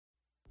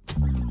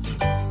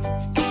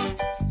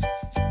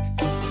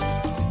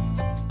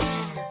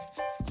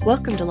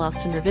Welcome to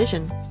Lost in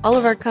Revision. All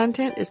of our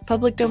content is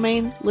public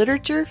domain,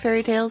 literature,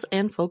 fairy tales,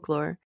 and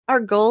folklore. Our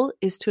goal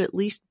is to at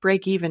least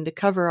break even to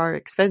cover our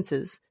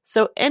expenses,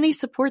 so any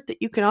support that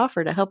you can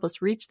offer to help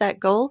us reach that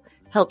goal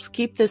helps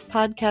keep this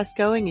podcast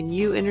going and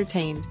you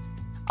entertained.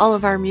 All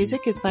of our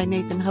music is by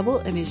Nathan Hubble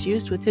and is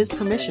used with his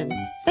permission.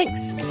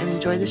 Thanks, and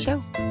enjoy the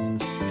show.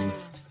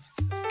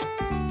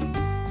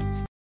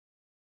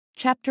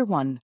 Chapter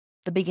 1.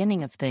 The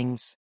Beginning of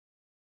Things.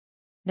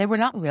 They were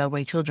not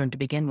railway children to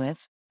begin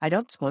with. I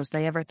don't suppose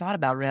they ever thought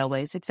about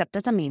railways except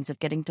as a means of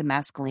getting to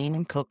Mascaline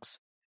and Cook's,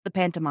 the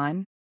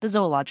pantomime, the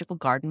zoological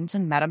gardens,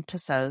 and Madame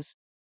Tussauds.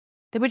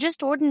 They were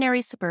just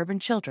ordinary suburban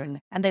children,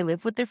 and they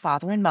lived with their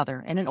father and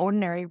mother in an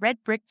ordinary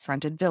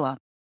red-brick-fronted villa,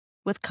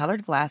 with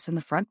colored glass in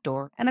the front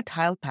door and a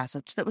tiled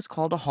passage that was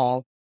called a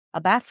hall, a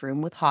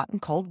bathroom with hot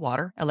and cold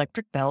water,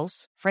 electric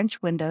bells,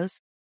 French windows,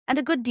 and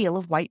a good deal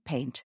of white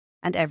paint,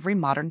 and every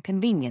modern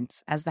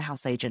convenience, as the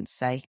house agents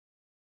say.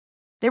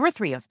 There were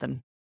 3 of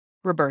them.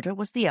 Roberta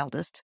was the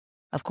eldest.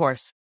 Of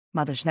course,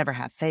 mothers never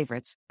have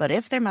favorites, but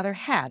if their mother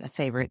had a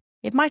favorite,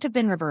 it might have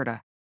been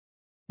Roberta.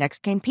 Next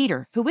came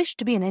Peter, who wished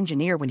to be an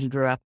engineer when he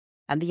grew up,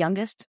 and the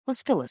youngest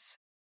was Phyllis,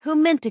 who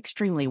meant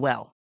extremely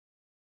well.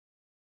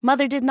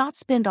 Mother did not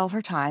spend all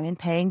her time in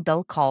paying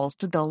dull calls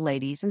to dull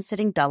ladies and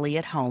sitting dully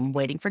at home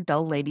waiting for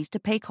dull ladies to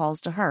pay calls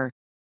to her.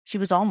 She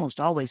was almost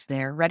always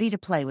there, ready to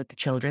play with the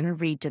children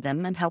and read to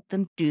them and help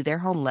them do their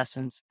home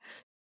lessons.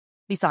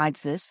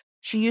 Besides this,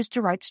 she used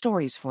to write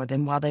stories for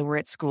them while they were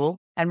at school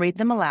and read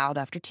them aloud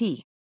after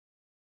tea.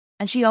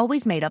 And she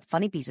always made up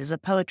funny pieces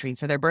of poetry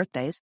for their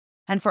birthdays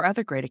and for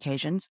other great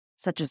occasions,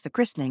 such as the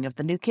christening of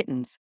the new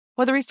kittens,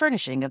 or the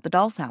refurnishing of the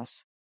doll's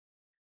house,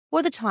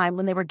 or the time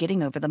when they were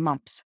getting over the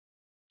mumps.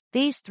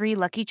 These 3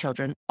 lucky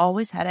children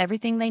always had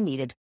everything they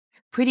needed: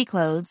 pretty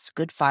clothes,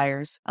 good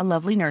fires, a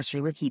lovely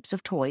nursery with heaps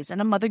of toys,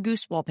 and a Mother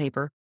Goose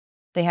wallpaper.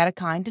 They had a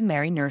kind and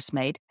merry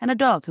nursemaid, and a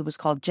dog who was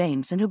called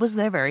James and who was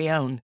their very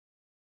own.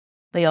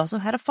 They also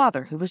had a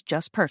father who was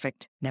just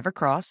perfect, never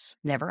cross,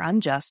 never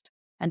unjust,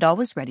 and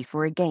always ready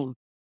for a game.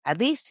 At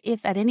least,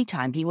 if at any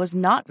time he was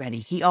not ready,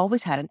 he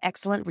always had an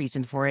excellent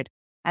reason for it,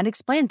 and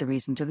explained the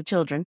reason to the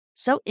children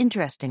so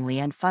interestingly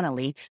and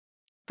funnily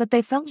that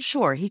they felt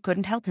sure he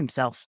couldn't help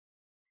himself.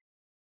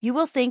 You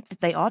will think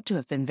that they ought to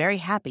have been very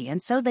happy,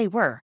 and so they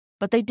were,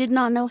 but they did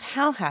not know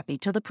how happy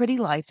till the pretty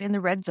life in the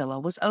Red Villa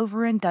was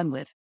over and done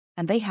with,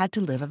 and they had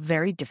to live a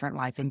very different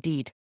life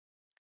indeed.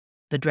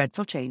 The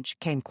dreadful change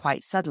came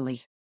quite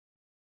suddenly.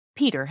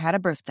 Peter had a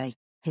birthday,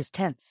 his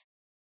 10th.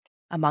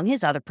 Among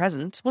his other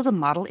presents was a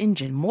model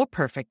engine more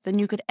perfect than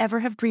you could ever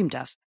have dreamed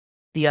of.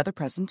 The other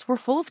presents were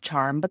full of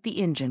charm, but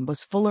the engine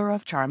was fuller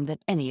of charm than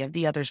any of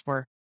the others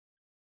were.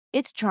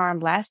 Its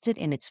charm lasted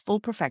in its full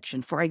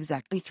perfection for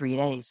exactly 3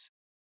 days.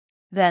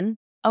 Then,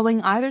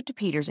 owing either to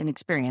Peter's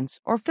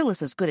inexperience or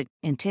Phyllis's good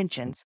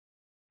intentions,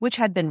 which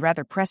had been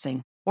rather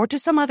pressing, or to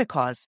some other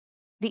cause,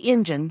 the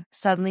engine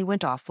suddenly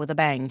went off with a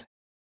bang.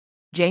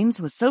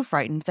 James was so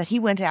frightened that he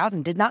went out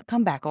and did not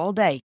come back all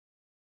day.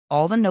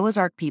 All the Noah's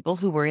Ark people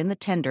who were in the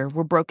tender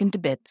were broken to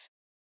bits,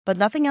 but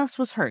nothing else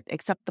was hurt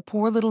except the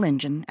poor little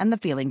engine and the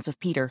feelings of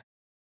Peter.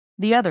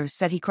 The others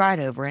said he cried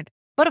over it,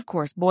 but of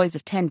course boys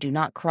of 10 do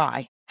not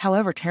cry,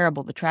 however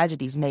terrible the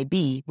tragedies may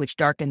be which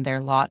darkened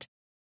their lot.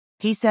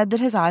 He said that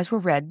his eyes were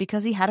red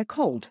because he had a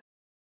cold.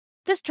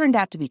 This turned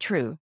out to be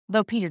true,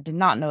 though Peter did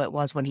not know it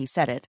was when he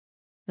said it.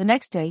 The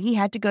next day he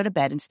had to go to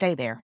bed and stay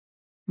there.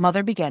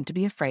 Mother began to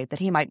be afraid that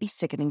he might be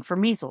sickening for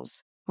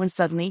measles, when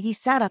suddenly he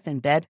sat up in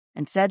bed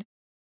and said,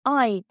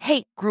 "I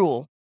hate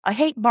gruel. I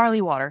hate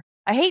barley water.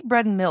 I hate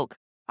bread and milk.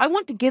 I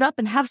want to get up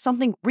and have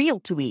something real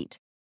to eat."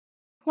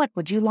 "What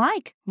would you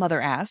like?" Mother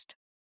asked.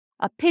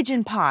 "A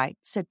pigeon pie,"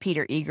 said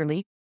Peter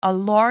eagerly. "A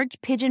large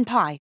pigeon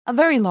pie, a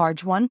very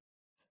large one."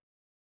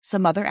 So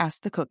Mother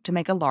asked the cook to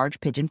make a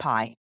large pigeon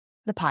pie.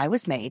 The pie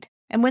was made,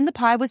 and when the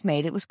pie was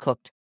made it was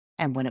cooked,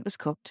 and when it was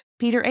cooked,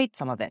 Peter ate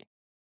some of it.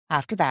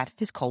 After that,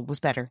 his cold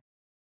was better.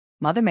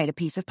 Mother made a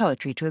piece of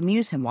poetry to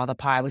amuse him while the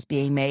pie was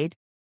being made.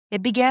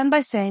 It began by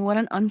saying what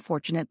an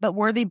unfortunate but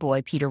worthy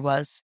boy Peter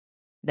was.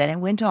 Then it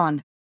went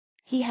on.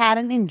 He had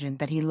an engine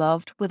that he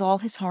loved with all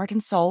his heart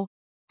and soul,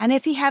 and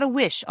if he had a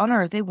wish on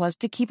earth it was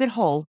to keep it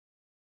whole.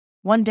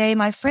 One day,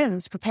 my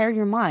friends, prepare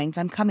your minds,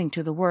 I'm coming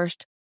to the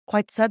worst.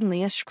 Quite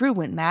suddenly a screw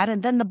went mad,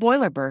 and then the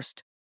boiler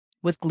burst.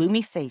 With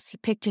gloomy face he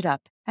picked it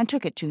up and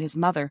took it to his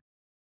mother,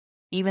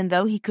 even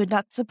though he could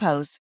not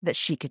suppose that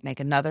she could make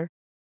another.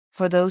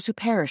 For those who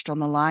perished on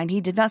the line he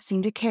did not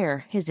seem to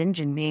care, his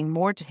engine being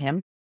more to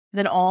him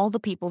than all the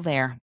people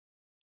there.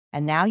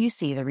 And now you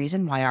see the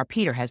reason why our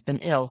Peter has been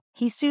ill.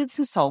 He soothes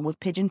his soul with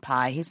pigeon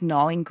pie, his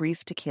gnawing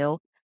grief to kill.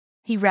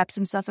 He wraps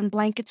himself in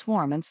blankets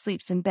warm and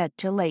sleeps in bed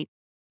till late,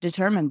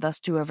 determined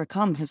thus to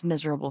overcome his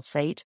miserable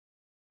fate.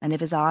 And if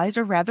his eyes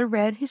are rather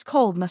red, his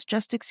cold must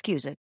just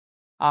excuse it.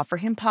 Offer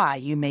him pie,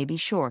 you may be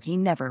sure he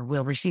never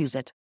will refuse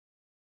it.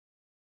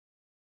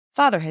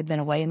 Father had been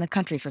away in the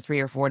country for 3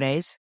 or 4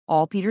 days.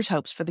 All Peter's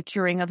hopes for the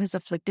curing of his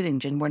afflicted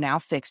engine were now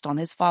fixed on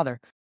his father.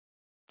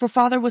 For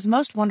Father was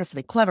most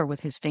wonderfully clever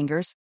with his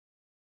fingers.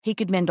 He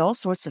could mend all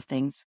sorts of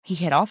things. He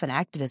had often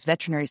acted as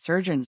veterinary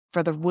surgeon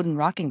for the wooden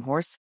rocking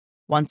horse.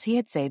 Once he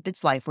had saved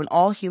its life when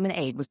all human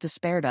aid was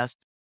despaired of.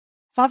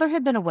 Father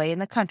had been away in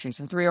the country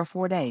for 3 or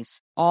 4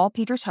 days. All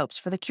Peter's hopes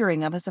for the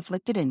curing of his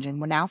afflicted engine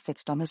were now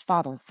fixed on his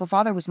father, for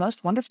father was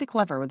most wonderfully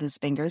clever with his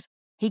fingers.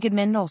 He could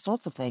mend all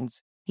sorts of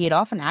things. He had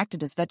often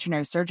acted as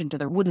veterinary surgeon to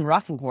the wooden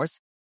rocking horse.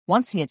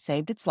 Once he had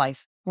saved its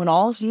life when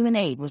all human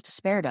aid was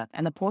despaired of,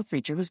 and the poor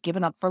creature was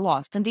given up for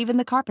lost, and even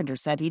the carpenter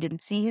said he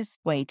didn't see his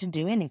way to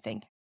do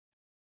anything.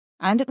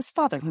 And it was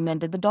father who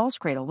mended the doll's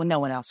cradle when no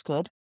one else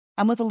could,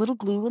 and with a little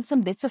glue and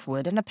some bits of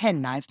wood and a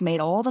penknife made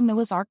all the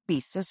Noah's Ark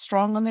beasts as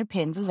strong on their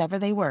pins as ever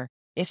they were,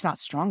 if not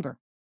stronger.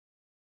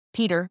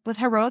 Peter, with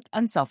heroic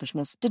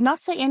unselfishness, did not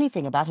say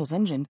anything about his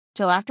engine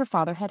till after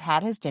father had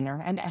had his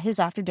dinner and his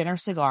after-dinner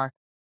cigar.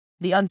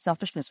 The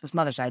unselfishness was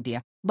mother's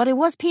idea, but it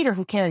was Peter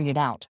who carried it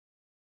out,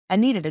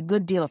 and needed a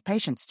good deal of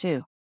patience,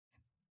 too.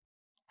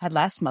 At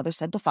last mother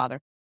said to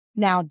father,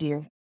 "Now,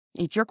 dear,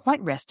 if you're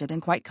quite rested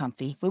and quite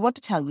comfy, we want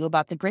to tell you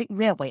about the great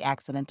railway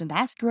accident and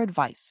ask your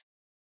advice."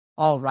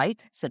 "All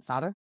right," said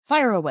father.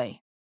 "Fire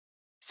away."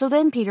 So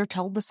then Peter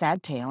told the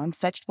sad tale and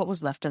fetched what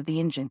was left of the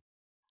engine.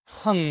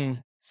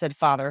 Said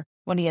father,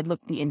 when he had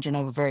looked the engine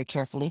over very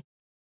carefully.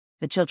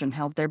 The children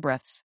held their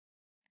breaths.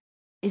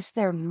 "Is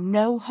there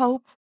no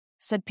hope?"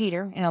 said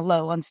Peter in a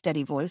low,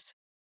 unsteady voice.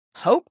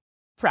 "Hope?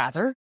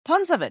 Rather,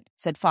 tons of it,"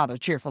 said father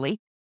cheerfully.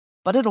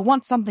 "But it'll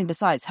want something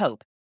besides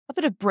hope. A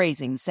bit of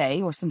brazing,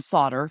 say, or some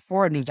solder,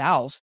 for a new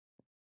valve.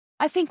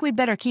 I think we'd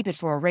better keep it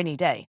for a rainy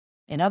day.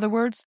 In other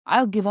words,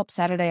 I'll give up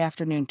Saturday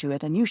afternoon to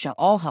it, and you shall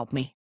all help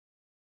me."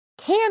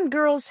 "Can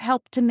girls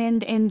help to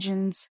mend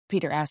engines?"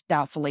 Peter asked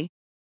doubtfully.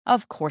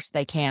 "Of course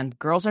they can.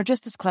 Girls are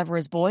just as clever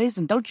as boys,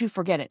 and don't you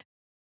forget it.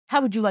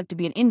 How would you like to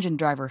be an engine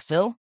driver,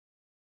 Phil?"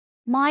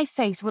 "My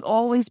face would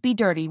always be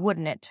dirty,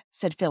 wouldn't it?"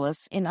 said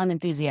Phyllis in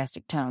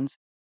unenthusiastic tones.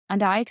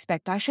 "And I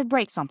expect I should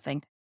break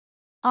something."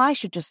 "I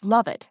should just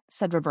love it,"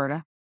 said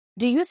Roberta.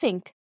 "Do you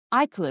think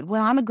I could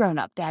when I'm a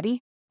grown-up,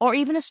 Daddy? Or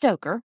even a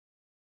stoker?"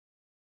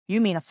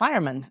 "You mean a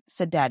fireman,"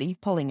 said Daddy,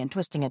 pulling and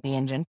twisting at the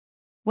engine.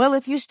 "Well,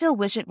 if you still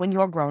wish it when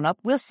you're grown up,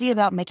 we'll see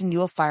about making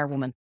you a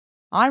firewoman.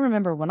 I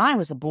remember when I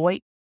was a boy—"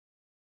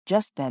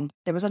 Just then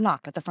there was a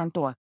knock at the front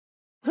door.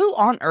 "Who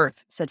on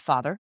earth?" said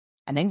father.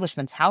 "An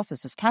Englishman's house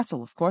is his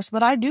castle, of course,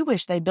 but I do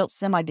wish they built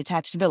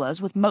semi-detached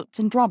villas with moats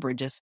and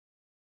drawbridges."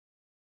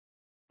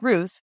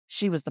 Ruth,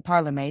 she was the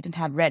parlour-maid and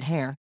had red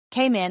hair,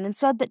 came in and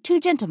said that 2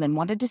 gentlemen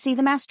wanted to see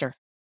the master.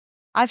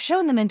 "I've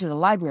shown them into the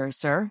library,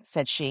 sir,"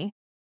 said she.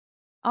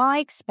 "I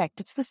expect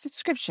it's the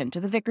subscription to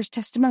the vicar's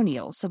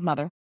testimonial," said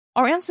mother.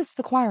 "Or else it's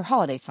the choir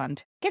holiday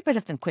fund. Get rid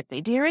of them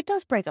quickly, dear. It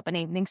does break up an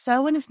evening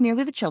so, and it's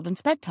nearly the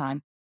children's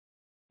bedtime."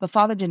 But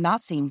father did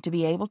not seem to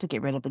be able to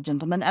get rid of the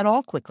gentlemen at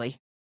all quickly.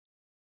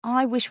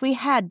 "I wish we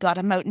had got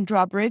a moat and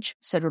drawbridge,"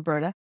 said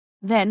Roberta.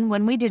 "Then,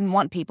 when we didn't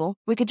want people,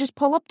 we could just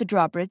pull up the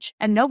drawbridge,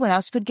 and no one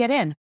else could get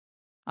in.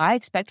 I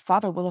expect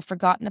father will have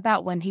forgotten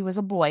about when he was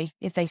a boy,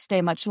 if they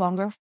stay much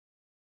longer."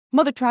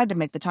 Mother tried to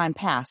make the time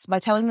pass by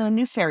telling them a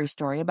new fairy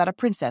story about a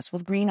princess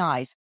with green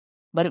eyes,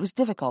 but it was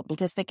difficult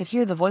because they could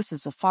hear the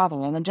voices of father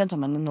and the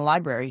gentleman in the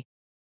library,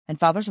 and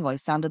father's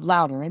voice sounded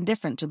louder and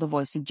different to the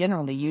voice he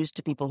generally used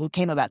to people who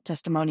came about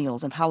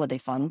testimonials and holiday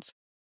funds.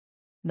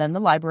 Then the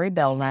library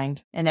bell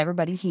rang, and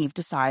everybody heaved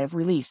a sigh of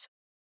relief.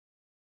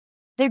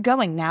 "They're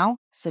going now,"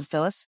 said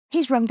Phyllis.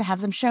 "He's rung to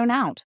have them shown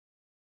out."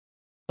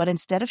 But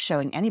instead of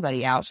showing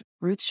anybody out,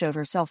 Ruth showed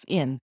herself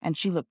in, and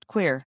she looked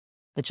queer,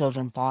 the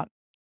children thought.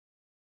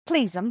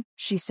 "Please'm,"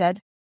 she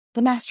said,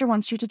 "the master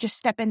wants you to just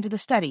step into the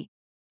study.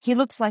 He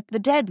looks like the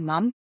dead,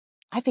 Mum.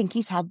 I think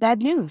he's had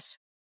bad news.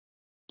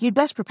 You'd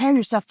best prepare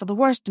yourself for the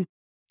worst, and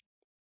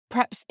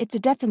perhaps it's a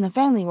death in the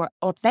family,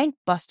 or bank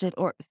busted,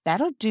 or—"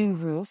 "That'll do,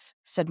 Ruth,"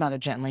 said Mother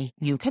gently.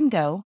 "You can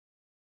go."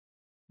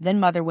 Then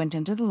Mother went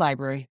into the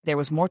library. There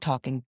was more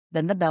talking.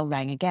 Then the bell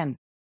rang again,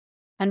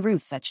 and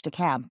Ruth fetched a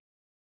cab.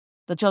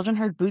 The children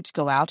heard boots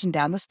go out and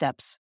down the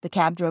steps. The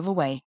cab drove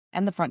away,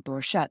 and the front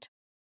door shut.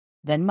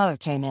 Then Mother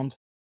came in.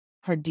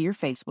 Her dear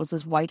face was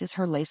as white as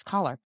her lace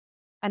collar,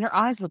 and her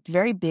eyes looked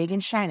very big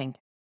and shining.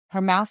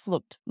 Her mouth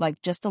looked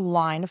like just a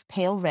line of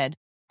pale red.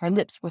 Her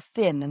lips were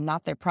thin and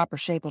not their proper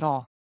shape at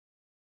all.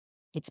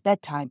 "It's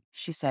bedtime,"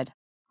 she said.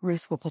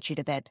 "Ruth will put you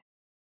to bed."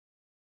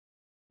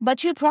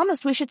 "But you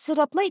promised we should sit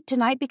up late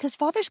tonight because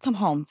Father's come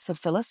home," said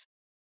Phyllis.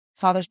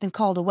 "Father's been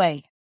called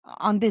away.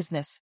 On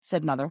business,"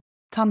 said Mother.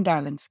 "Come,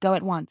 darlings, go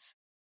at once."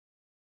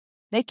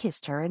 They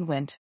kissed her and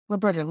went.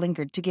 Roberta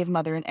lingered to give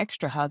Mother an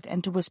extra hug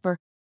and to whisper,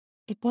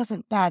 "It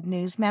wasn't bad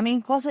news,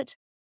 Mammy, was it?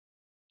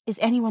 Is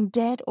anyone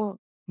dead, or—"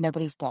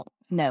 "Nobody's dead,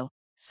 no,"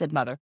 said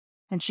Mother,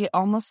 and she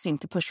almost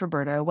seemed to push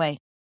Roberta away.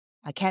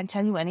 "I can't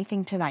tell you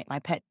anything tonight, my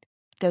pet.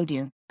 Go,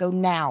 dear, go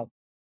now."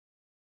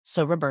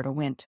 So Roberta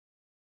went.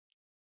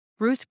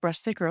 Ruth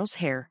brushed the girls'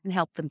 hair and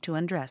helped them to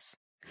undress.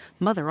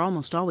 Mother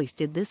almost always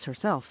did this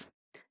herself.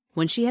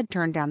 When she had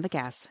turned down the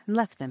gas and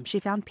left them, she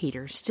found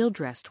Peter, still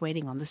dressed,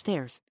 waiting on the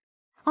stairs.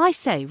 "I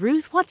say,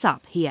 Ruth, what's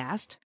up?" he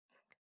asked.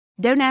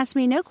 "Don't ask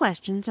me no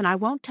questions, and I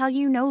won't tell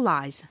you no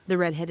lies," the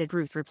red-headed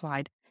Ruth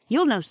replied.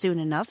 You'll know soon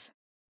enough."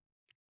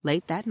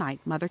 Late that night,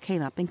 Mother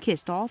came up and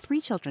kissed all 3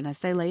 children as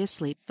they lay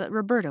asleep, but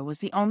Roberta was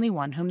the only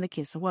one whom the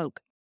kiss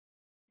awoke.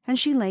 And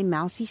she lay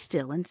mousy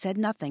still and said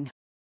nothing.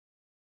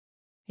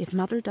 "If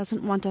Mother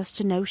doesn't want us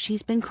to know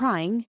she's been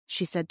crying,"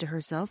 she said to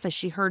herself as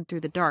she heard through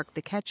the dark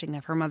the catching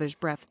of her mother's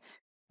breath,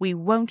 "we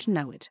won't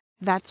know it,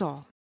 that's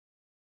all."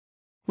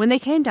 When they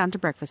came down to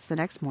breakfast the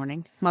next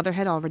morning, Mother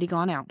had already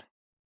gone out.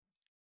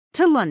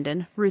 "To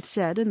London," Ruth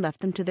said, and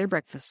left them to their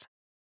breakfast.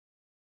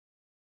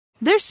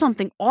 "There's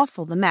something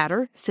awful the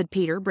matter," said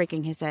Peter,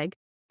 breaking his egg.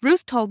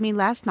 "Ruth told me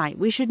last night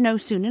we should know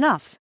soon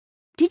enough."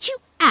 "Did you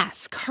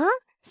ask her?"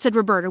 said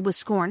Roberta with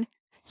scorn.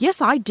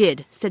 "Yes, I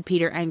did," said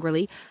Peter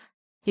angrily.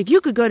 "If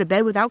you could go to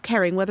bed without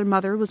caring whether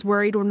Mother was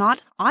worried or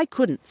not, I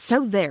couldn't,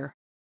 so there."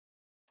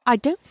 "I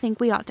don't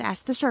think we ought to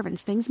ask the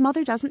servants things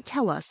Mother doesn't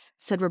tell us,"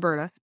 said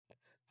Roberta.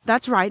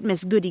 "That's right,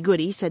 Miss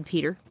Goody-Goody," said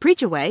Peter.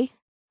 "Preach away."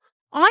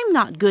 "I'm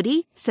not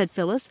Goody," said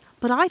Phyllis,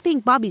 "but I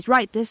think Bobby's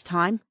right this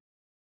time."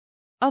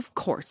 "Of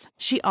course,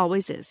 she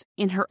always is,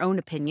 in her own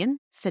opinion,"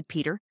 said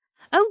Peter.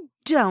 "Oh,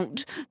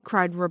 don't!"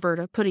 cried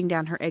Roberta, putting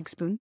down her egg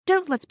spoon.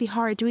 "Don't let's be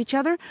horrid to each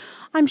other.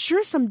 I'm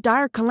sure some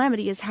dire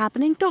calamity is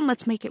happening. Don't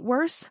let's make it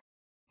worse."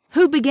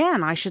 "Who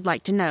began, I should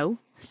like to know?"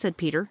 said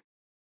Peter.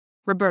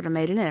 Roberta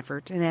made an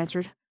effort and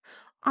answered,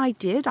 "I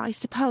did, I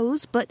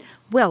suppose, but—"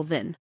 "Well,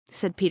 then,"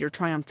 said Peter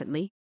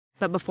triumphantly.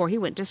 But before he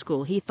went to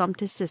school, he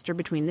thumped his sister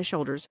between the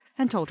shoulders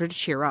and told her to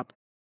cheer up.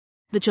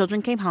 The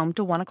children came home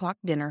to 1 o'clock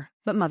dinner,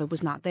 but Mother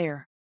was not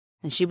there,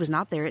 and she was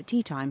not there at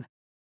tea-time.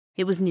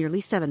 It was nearly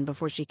 7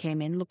 before she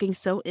came in, looking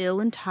so ill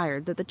and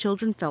tired that the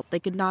children felt they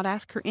could not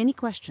ask her any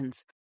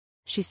questions.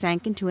 She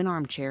sank into an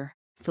armchair.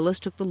 Phyllis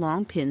took the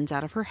long pins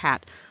out of her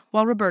hat,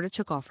 while Roberta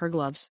took off her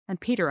gloves,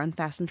 and Peter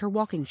unfastened her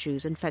walking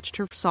shoes and fetched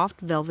her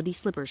soft velvety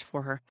slippers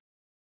for her.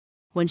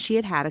 When she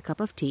had had a cup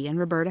of tea and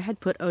Roberta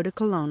had put eau de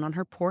cologne on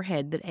her poor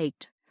head that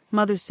ached,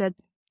 Mother said,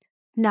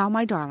 "Now,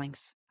 my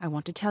darlings, I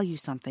want to tell you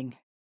something.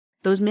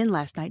 Those men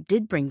last night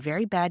did bring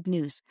very bad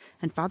news,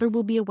 and Father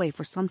will be away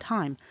for some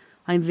time.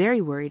 I'm very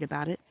worried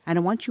about it, and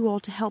I want you all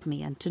to help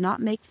me and to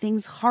not make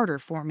things harder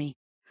for me."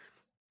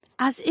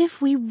 "As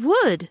if we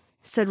would!"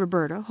 said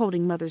Roberta,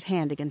 holding Mother's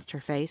hand against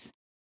her face.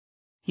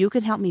 "You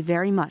can help me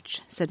very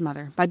much," said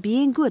Mother, "by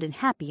being good and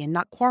happy and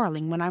not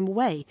quarreling when I'm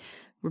away."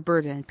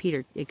 Roberta and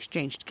Peter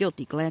exchanged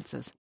guilty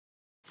glances.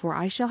 "For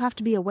I shall have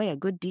to be away a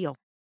good deal."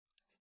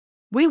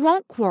 "We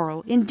won't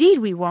quarrel, indeed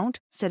we won't,"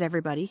 said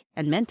everybody,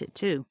 and meant it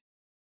too.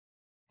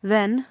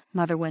 "Then,"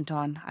 Mother went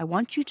on, "I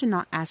want you to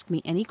not ask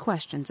me any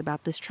questions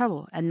about this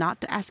trouble, and not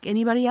to ask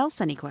anybody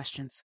else any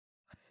questions."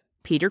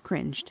 Peter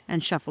cringed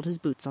and shuffled his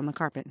boots on the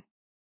carpet.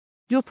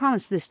 "You'll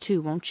promise this too,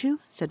 won't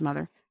you?" said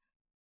Mother.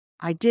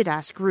 "I did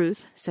ask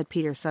Ruth," said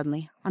Peter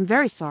suddenly. "I'm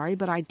very sorry,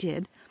 but I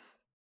did."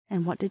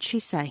 "And what did she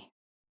say?"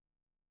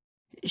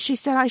 "She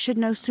said I should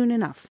know soon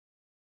enough."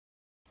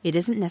 "It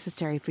isn't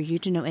necessary for you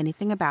to know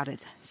anything about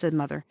it," said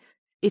Mother.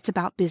 "It's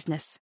about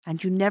business,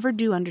 and you never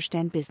do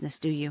understand business,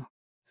 do you?"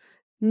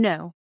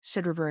 "No,"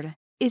 said Roberta.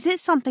 "Is it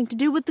something to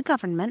do with the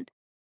government?"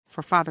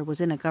 For Father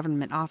was in a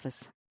government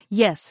office.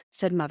 "Yes,"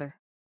 said Mother.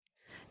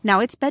 "Now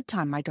it's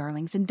bedtime, my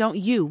darlings, and don't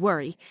you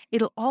worry.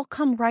 It'll all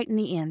come right in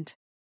the end."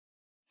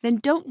 "Then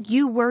don't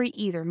you worry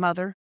either,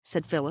 Mother,"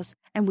 said Phyllis,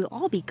 "and we'll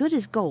all be good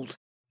as gold."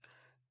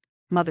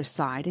 Mother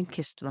sighed and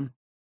kissed them.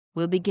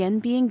 "We'll begin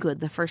being good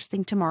the first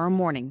thing tomorrow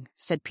morning,"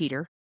 said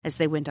Peter, as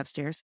they went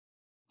upstairs.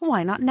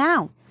 "Why not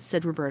now?"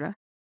 said Roberta.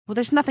 "Well,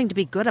 there's nothing to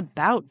be good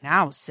about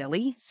now,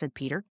 silly," said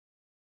Peter.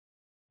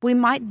 "We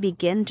might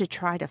begin to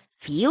try to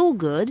feel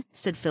good,"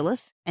 said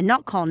Phyllis, "and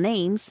not call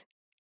names."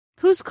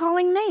 "Who's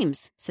calling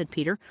names?" said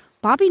Peter.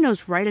 "Bobby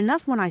knows right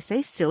enough when I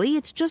say silly.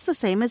 It's just the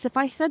same as if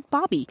I said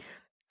Bobby."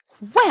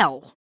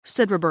 "Well,"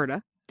 said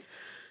Roberta.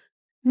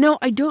 "No,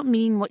 I don't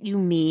mean what you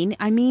mean.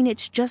 I mean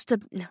it's just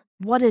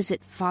what is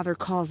it Father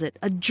calls it?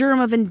 A germ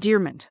of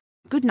endearment.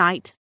 Good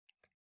night."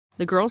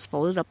 The girls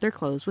folded up their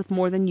clothes with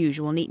more than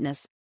usual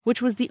neatness,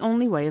 which was the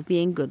only way of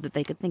being good that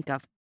they could think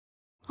of.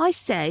 "I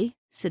say,"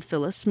 said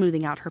Phyllis,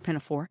 smoothing out her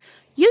pinafore,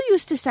 "you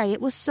used to say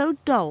it was so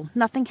dull,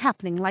 nothing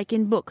happening like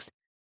in books.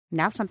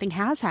 Now something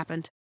has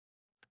happened."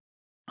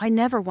 "I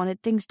never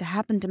wanted things to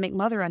happen to make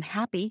Mother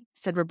unhappy,"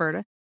 said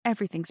Roberta.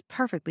 "Everything's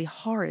perfectly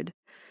horrid."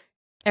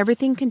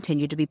 Everything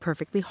continued to be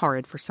perfectly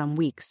horrid for some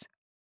weeks.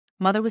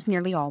 Mother was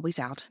nearly always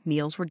out.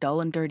 Meals were dull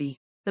and dirty.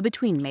 The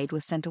between maid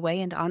was sent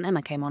away, and Aunt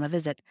Emma came on a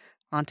visit.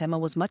 Aunt Emma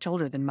was much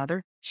older than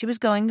Mother. She was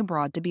going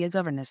abroad to be a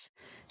governess.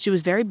 She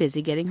was very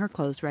busy getting her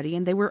clothes ready,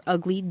 and they were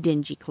ugly,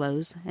 dingy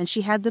clothes, and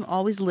she had them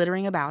always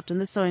littering about, and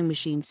the sewing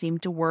machine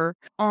seemed to whir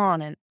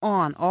on and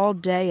on all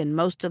day and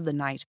most of the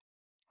night.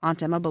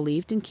 Aunt Emma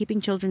believed in keeping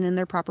children in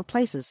their proper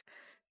places,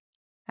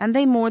 and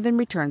they more than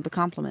returned the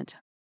compliment.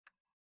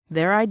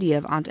 Their idea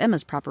of Aunt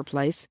Emma's proper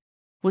place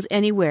was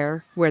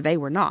anywhere where they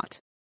were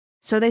not,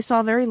 so they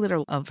saw very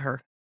little of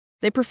her.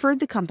 They preferred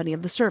the company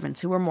of the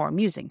servants, who were more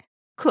amusing.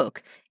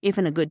 Cook, if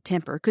in a good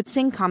temper, could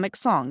sing comic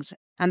songs,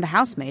 and the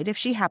housemaid, if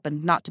she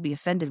happened not to be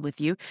offended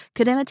with you,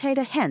 could imitate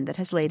a hen that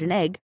has laid an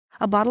egg,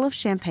 a bottle of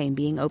champagne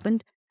being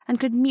opened, and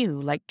could mew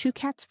like two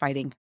cats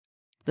fighting.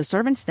 The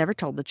servants never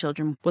told the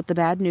children what the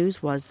bad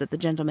news was that the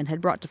gentleman had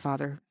brought to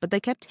father, but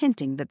they kept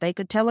hinting that they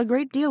could tell a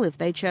great deal if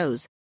they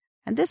chose,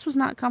 and this was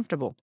not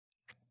comfortable.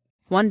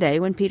 One day,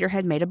 when Peter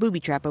had made a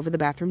booby-trap over the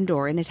bathroom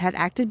door, and it had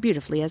acted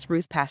beautifully as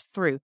Ruth passed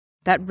through,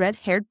 that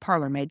red-haired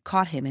parlour-maid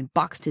caught him and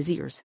boxed his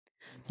ears.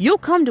 "You'll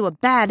come to a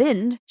bad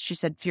end," she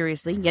said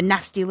furiously, "you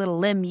nasty little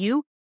limb,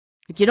 you!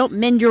 If you don't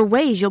mend your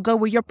ways, you'll go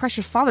where your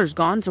precious father's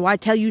gone, so I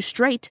tell you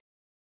straight."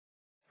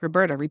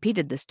 Roberta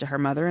repeated this to her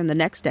mother, and the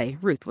next day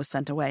Ruth was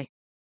sent away.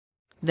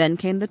 Then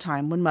came the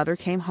time when Mother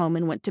came home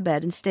and went to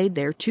bed and stayed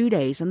there 2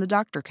 days, and the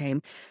doctor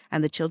came,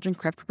 and the children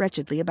crept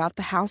wretchedly about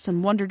the house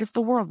and wondered if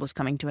the world was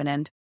coming to an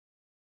end.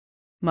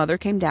 Mother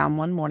came down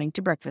one morning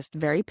to breakfast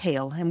very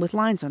pale and with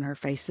lines on her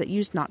face that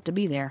used not to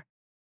be there.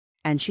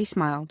 And she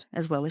smiled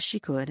as well as she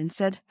could and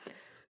said,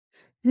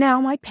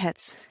 "Now, my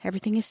pets,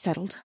 everything is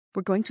settled.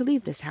 We're going to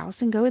leave this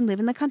house and go and live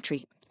in the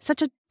country.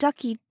 Such a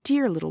ducky,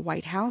 dear little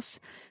white house.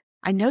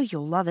 I know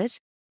you'll love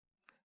it."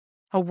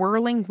 A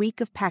whirling week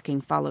of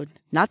packing followed,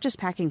 not just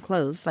packing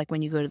clothes like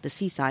when you go to the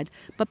seaside,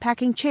 but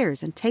packing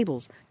chairs and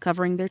tables,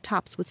 covering their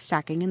tops with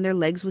sacking and their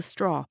legs with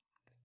straw.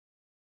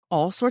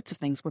 All sorts of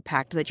things were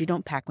packed that you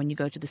don't pack when you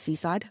go to the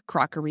seaside: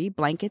 crockery,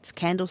 blankets,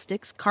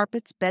 candlesticks,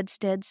 carpets,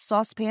 bedsteads,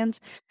 saucepans,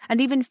 and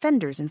even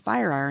fenders and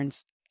fire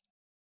irons.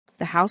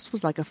 The house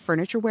was like a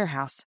furniture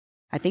warehouse.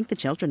 I think the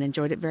children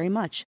enjoyed it very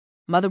much.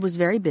 Mother was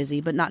very busy,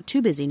 but not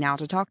too busy now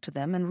to talk to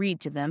them and read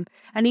to them,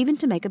 and even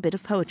to make a bit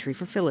of poetry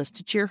for Phyllis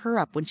to cheer her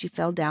up when she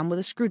fell down with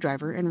a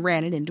screwdriver and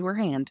ran it into her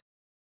hand.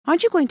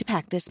 "Aren't you going to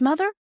pack this,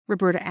 Mother?"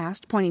 Roberta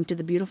asked, pointing to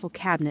the beautiful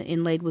cabinet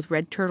inlaid with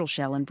red turtle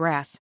shell and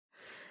brass.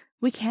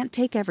 "We can't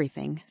take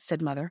everything,"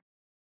 said Mother.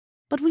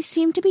 "But we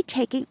seem to be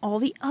taking all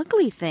the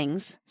ugly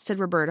things," said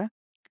Roberta.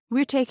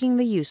 "We're taking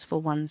the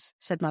useful ones,"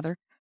 said Mother.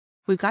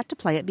 "We've got to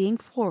play at being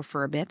poor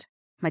for a bit,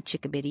 my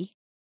chickabiddy."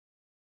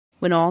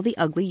 When all the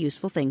ugly,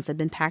 useful things had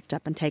been packed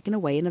up and taken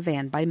away in a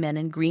van by men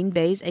in green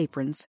baize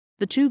aprons,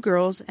 the 2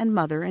 girls and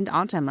Mother and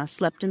Aunt Emma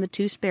slept in the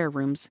 2 spare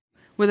rooms,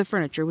 where the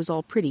furniture was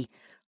all pretty.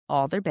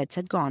 All their beds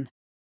had gone.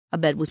 A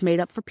bed was made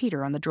up for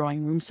Peter on the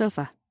drawing-room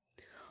sofa.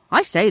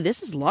 "I say,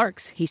 this is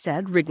larks," he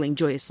said, wriggling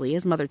joyously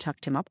as Mother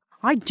tucked him up.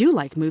 "I do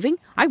like moving.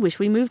 I wish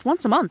we moved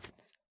once a month."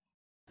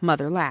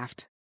 Mother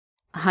laughed.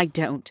 "I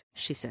don't,"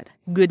 she said.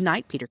 "Good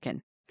night,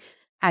 Peterkin."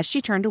 As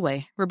she turned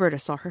away, Roberta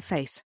saw her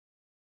face.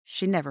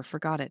 She never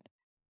forgot it.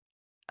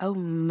 "Oh,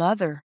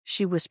 Mother,"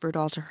 she whispered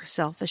all to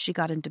herself as she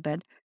got into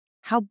bed,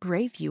 "how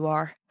brave you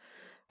are.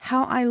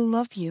 How I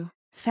love you.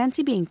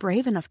 Fancy being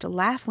brave enough to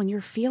laugh when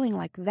you're feeling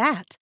like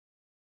that."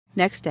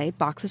 Next day,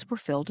 boxes were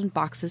filled and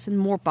boxes and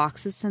more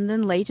boxes, and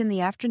then late in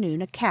the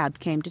afternoon a cab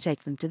came to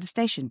take them to the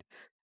station.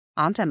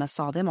 Aunt Emma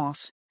saw them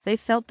off. They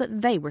felt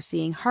that they were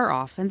seeing her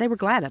off, and they were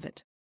glad of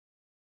it.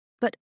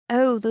 "But,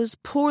 oh, those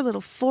poor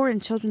little foreign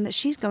children that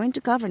she's going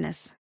to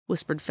governess,"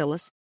 whispered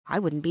Phyllis. "I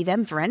wouldn't be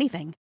them for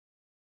anything."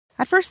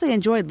 At first they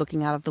enjoyed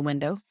looking out of the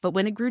window, but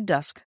when it grew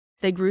dusk,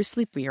 they grew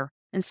sleepier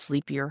and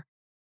sleepier,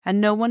 and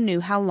no one knew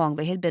how long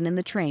they had been in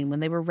the train when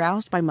they were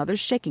roused by Mother's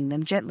shaking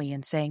them gently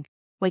and saying,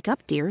 "Wake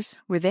up, dears,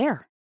 we're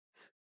there."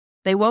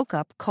 They woke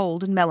up,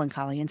 cold and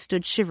melancholy, and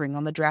stood shivering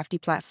on the draughty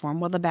platform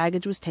while the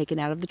baggage was taken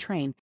out of the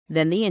train.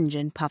 Then the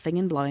engine, puffing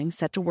and blowing,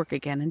 set to work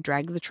again and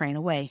dragged the train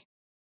away.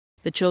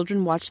 The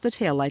children watched the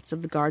taillights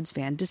of the guard's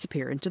van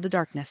disappear into the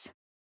darkness.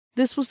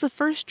 This was the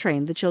first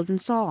train the children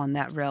saw on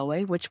that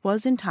railway, which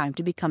was in time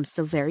to become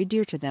so very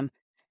dear to them.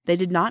 They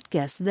did not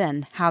guess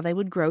then how they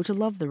would grow to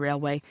love the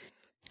railway,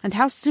 and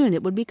how soon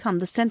it would become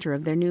the center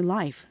of their new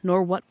life,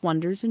 nor what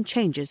wonders and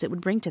changes it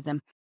would bring to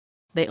them.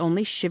 They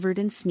only shivered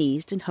and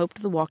sneezed and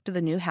hoped the walk to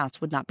the new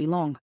house would not be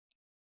long.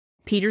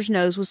 Peter's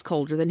nose was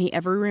colder than he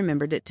ever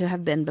remembered it to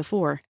have been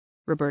before.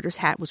 Roberta's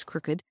hat was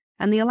crooked,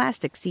 and the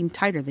elastic seemed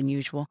tighter than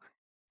usual.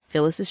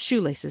 Phyllis's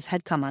shoelaces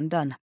had come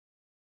undone.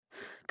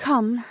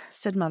 "Come,"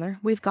 said Mother,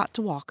 "we've got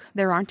to walk.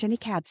 There aren't any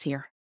cabs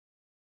here."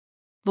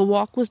 The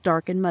walk was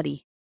dark and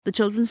muddy. The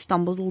children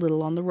stumbled a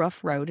little on the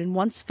rough road, and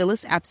once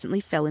Phyllis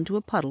absently fell into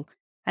a puddle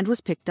and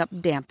was picked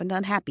up damp and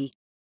unhappy.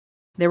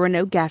 There were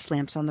no gas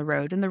lamps on the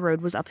road, and the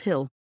road was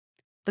uphill.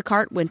 The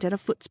cart went at a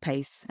foot's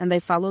pace, and they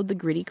followed the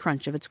gritty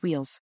crunch of its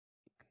wheels.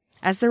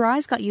 As their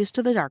eyes got used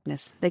to the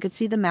darkness, they could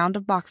see the mound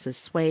of boxes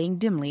swaying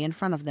dimly in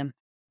front of them.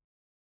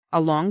 A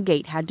long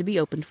gate had to be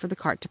opened for the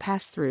cart to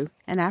pass through,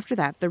 and after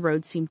that the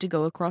road seemed to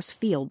go across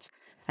fields,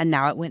 and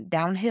now it went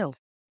downhill.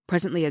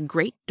 Presently a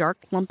great,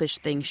 dark, lumpish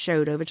thing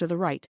showed over to the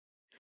right.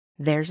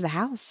 "There's the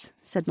house,"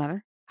 said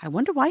Mother. "I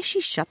wonder why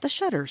she shut the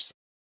shutters."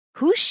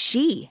 "Who's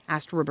she?"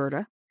 asked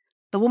Roberta.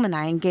 "The woman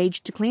I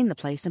engaged to clean the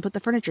place and put the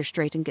furniture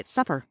straight and get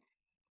supper."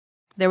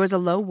 There was a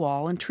low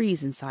wall and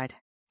trees inside.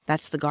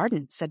 "That's the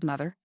garden," said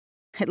Mother.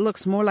 "It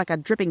looks more like a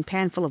dripping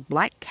pan full of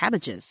black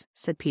cabbages,"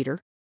 said Peter.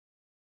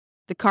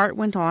 The cart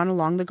went on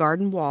along the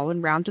garden wall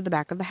and round to the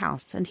back of the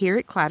house, and here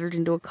it clattered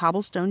into a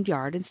cobblestoned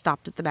yard and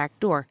stopped at the back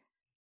door.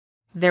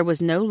 There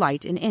was no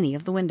light in any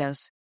of the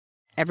windows.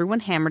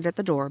 Everyone hammered at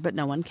the door, but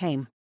no one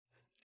came.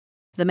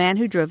 The man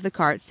who drove the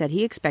cart said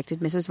he expected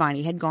Mrs.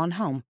 Viney had gone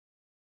home.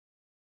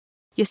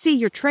 "You see,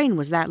 your train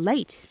was that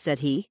late," said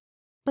he.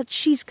 "But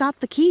she's got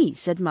the key,"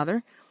 said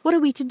Mother. "What are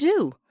we to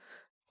do?"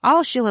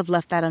 "Oh, she'll have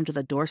left that under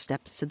the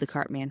doorstep," said the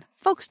cartman.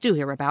 "Folks do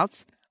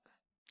hereabouts."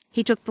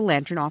 He took the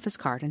lantern off his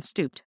cart and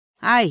stooped.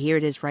 "Aye, here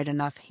it is right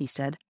enough," he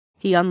said.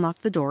 He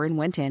unlocked the door and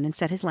went in and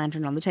set his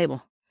lantern on the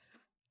table.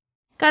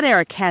 "Got e'er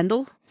a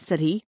candle?" said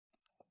he.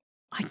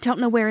 "I don't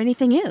know where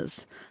anything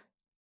is."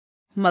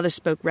 Mother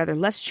spoke rather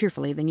less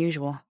cheerfully than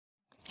usual.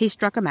 He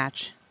struck a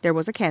match. There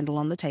was a candle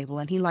on the table,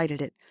 and he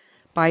lighted it.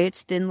 By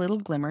its thin little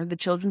glimmer, the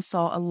children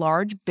saw a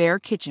large, bare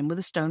kitchen with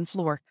a stone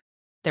floor.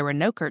 There were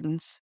no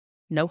curtains,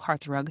 no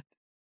hearthrug.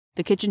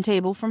 The kitchen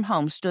table from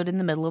home stood in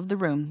the middle of the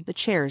room, the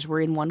chairs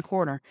were in one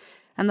corner,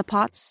 and the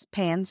pots,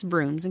 pans,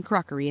 brooms, and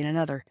crockery in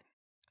another.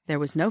 There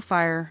was no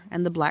fire,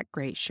 and the black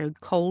grate showed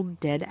cold,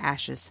 dead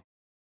ashes.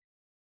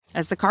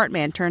 As the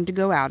cartman turned to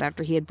go out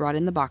after he had brought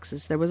in the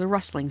boxes, there was a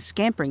rustling,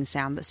 scampering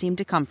sound that seemed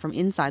to come from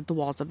inside the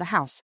walls of the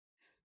house.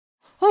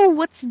 "Oh,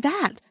 what's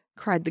that?"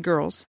 cried the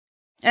girls.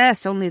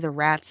 "It's only the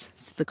rats,"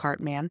 said the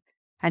cartman,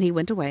 and he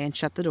went away and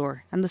shut the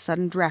door, and the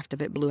sudden draught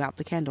of it blew out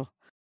the candle.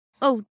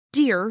 "Oh,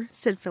 dear,"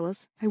 said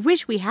Phyllis, "I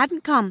wish we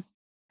hadn't come."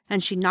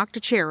 And she knocked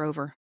a chair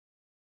over.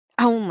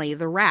 "Only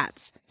the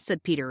rats,"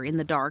 said Peter in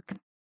the dark.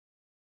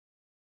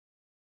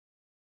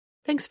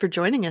 Thanks for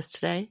joining us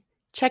today.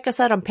 Check us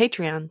out on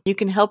Patreon. You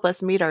can help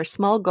us meet our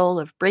small goal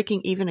of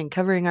breaking even and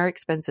covering our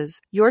expenses.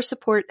 Your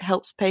support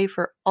helps pay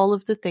for all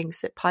of the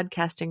things that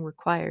podcasting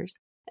requires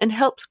and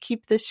helps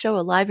keep this show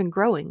alive and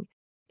growing.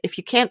 If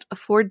you can't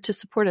afford to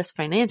support us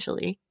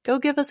financially, go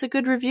give us a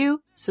good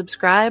review,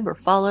 subscribe or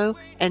follow,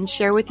 and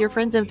share with your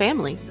friends and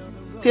family.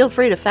 Feel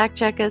free to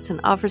fact-check us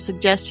and offer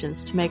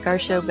suggestions to make our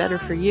show better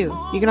for you.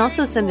 You can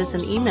also send us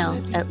an email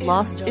at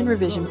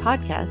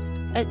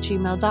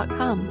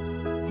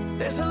lostinrevisionpodcast@gmail.com.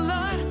 There's a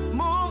lot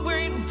more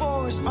waiting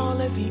for us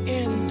all at the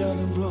end of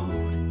the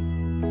road.